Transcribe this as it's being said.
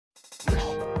Hello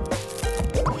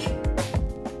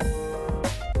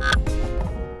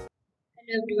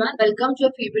everyone, welcome to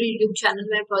your favorite YouTube channel,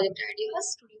 My Project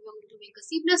Ideas. Today we are going to make a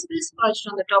C++ project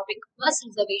on the topic bus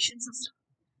reservation system.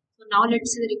 So now let's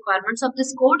see the requirements of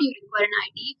this code. You require an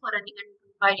IDE for running and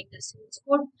compiling the source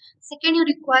code. Second, you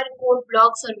require code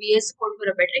blocks or VS Code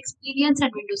for a better experience and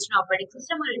Windows 10 operating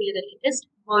system or any other latest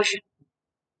version.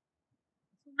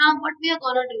 So now what we are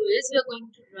going to do is we are going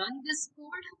to run this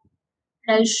code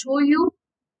and I'll show you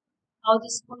how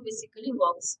this code basically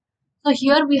works. So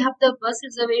here we have the bus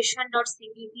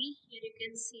reservation.cpp. Here you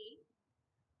can see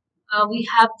we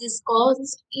have this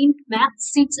cost int max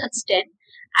seats as 10,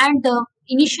 and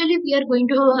initially we are going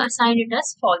to assign it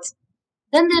as false.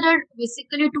 Then there are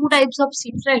basically two types of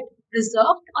seats, right?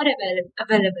 Reserved or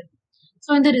available.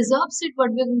 So in the reserved seat,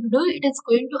 what we are going to do, it is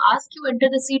going to ask you enter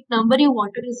the seat number you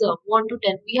want to reserve, 1 to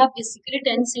 10. We have basically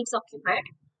 10 seats occupied.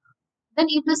 Then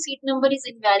if the seat number is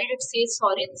invalid, it says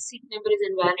sorry, the seat number is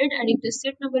invalid. And if the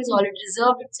seat number is already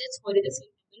reserved, it says sorry, the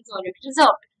seat number is already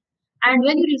reserved. And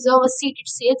when you reserve a seat,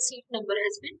 it says seat number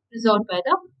has been reserved by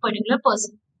the particular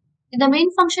person. In the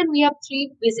main function, we have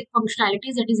three basic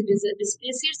functionalities, that is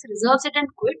display seats, reserve seat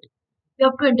and quit. You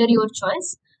have to enter your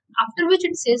choice. After which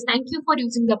it says thank you for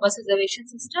using the bus reservation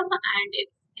system, and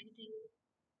if anything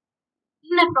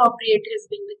inappropriate is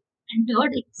being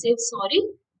entered, it says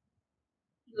sorry,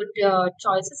 your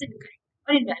choice is incorrect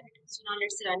or invalid. So now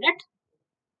let's run it.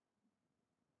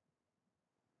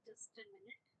 Just a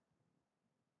minute.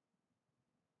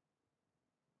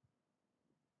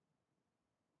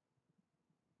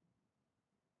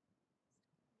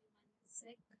 One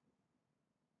sec.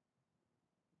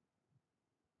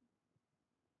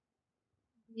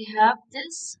 We have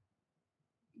this.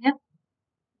 Yep.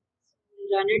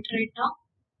 We'll run it right now.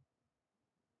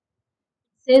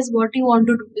 It says what you want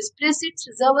to do. Display seats,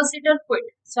 reserve a seat or quit.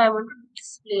 So I want to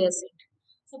display a seat.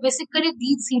 So basically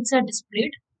these seats are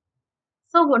displayed.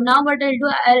 So now what I'll do,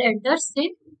 I'll enter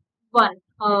say 1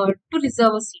 to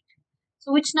reserve a seat.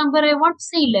 So which number I want?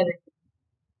 Say 11.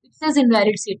 It says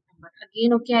invalid seat number.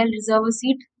 Again, okay, I'll reserve a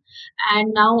seat.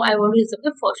 And now I want to reserve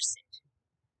the first seat.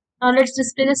 Now let's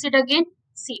display the seat again.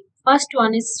 See, first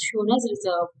one is shown as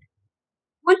reserved.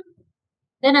 Cool.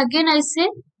 Then again I say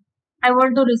I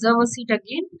want to reserve a seat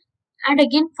again. And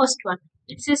again first one.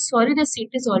 It says sorry, the seat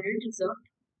is already reserved.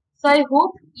 So I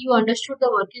hope you understood the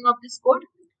working of this code.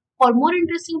 For more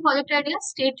interesting project ideas,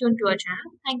 stay tuned to our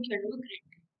channel. Thank you and have a great day.